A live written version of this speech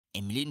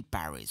Emily in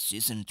Paris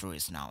season 3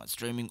 is now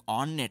streaming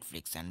on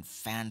Netflix and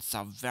fans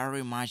are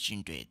very much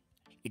into it.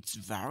 It's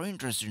very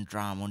interesting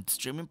drama on the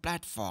streaming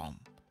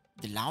platform.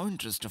 The love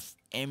interest of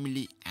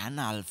Emily and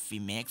Alfie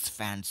makes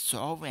fans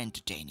so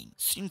entertaining.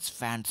 Since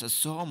fans are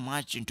so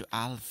much into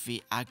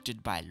Alfie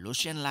acted by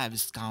Lucien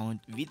Laviscount,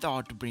 we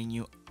thought to bring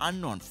you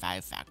unknown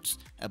 5 facts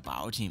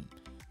about him.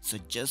 So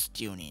just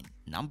tune in.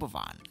 Number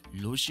 1.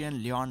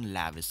 Lucien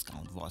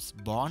Laviscount was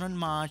born on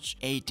March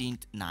 18,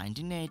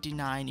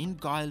 1989 in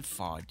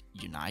Guildford,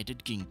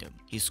 United Kingdom.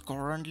 He's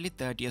currently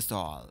 30 years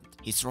old.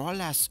 His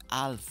role as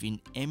Alfie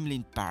in Emily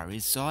in Paris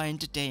is so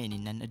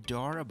entertaining and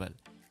adorable.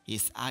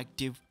 He's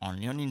active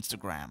only on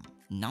Instagram.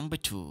 Number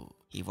 2.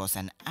 He was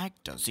an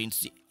actor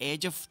since the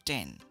age of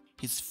 10.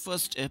 His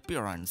first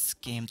appearance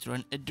came through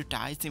an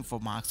advertising for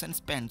Marks &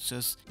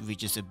 Spencer's,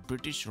 which is a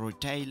British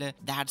retailer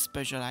that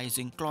specializes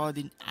in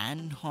clothing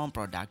and home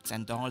products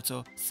and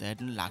also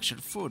certain luxury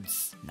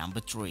foods.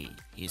 Number 3.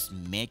 He's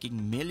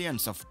making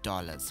millions of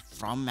dollars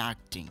from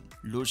acting.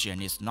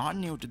 Lucien is not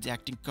new to the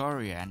acting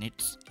career and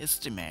it's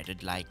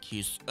estimated like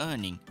he's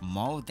earning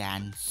more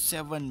than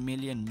 $7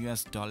 million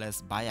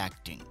by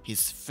acting.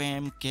 His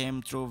fame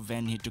came through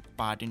when he took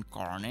part in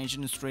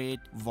Coronation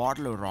Street,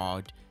 Waterloo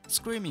Road,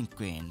 Screaming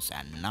Queens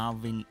and now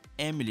in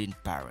Emily in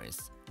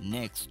Paris.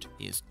 Next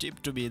is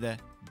tipped to be the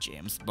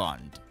James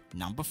Bond.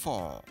 Number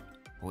 4.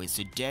 Who is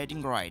he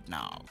dating right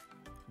now?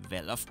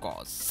 Well, of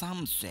course,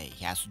 some say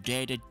he has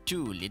dated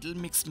 2 Little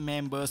Mix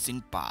members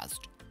in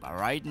past, but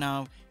right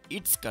now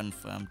it's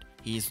confirmed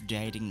he is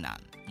dating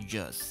none.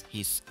 Yes,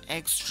 he's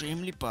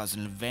extremely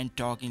personal when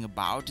talking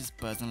about his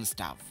personal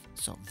stuff,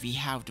 so we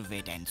have to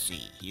wait and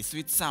see he's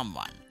with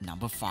someone.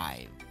 Number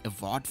 5.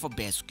 Award for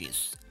Best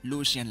Kiss,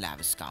 Lucien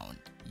Laviscount.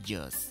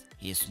 Yes,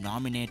 he is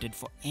nominated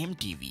for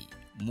MTV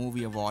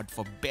Movie Award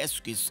for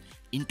Best Kiss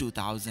in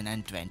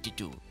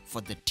 2022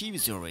 for the TV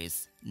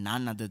series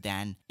none other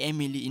than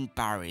Emily in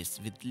Paris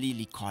with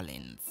Lily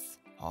Collins.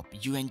 Hope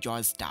you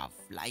enjoy stuff,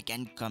 like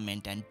and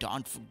comment and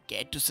don't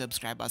forget to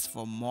subscribe us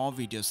for more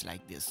videos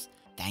like this.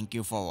 Thank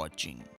you for watching.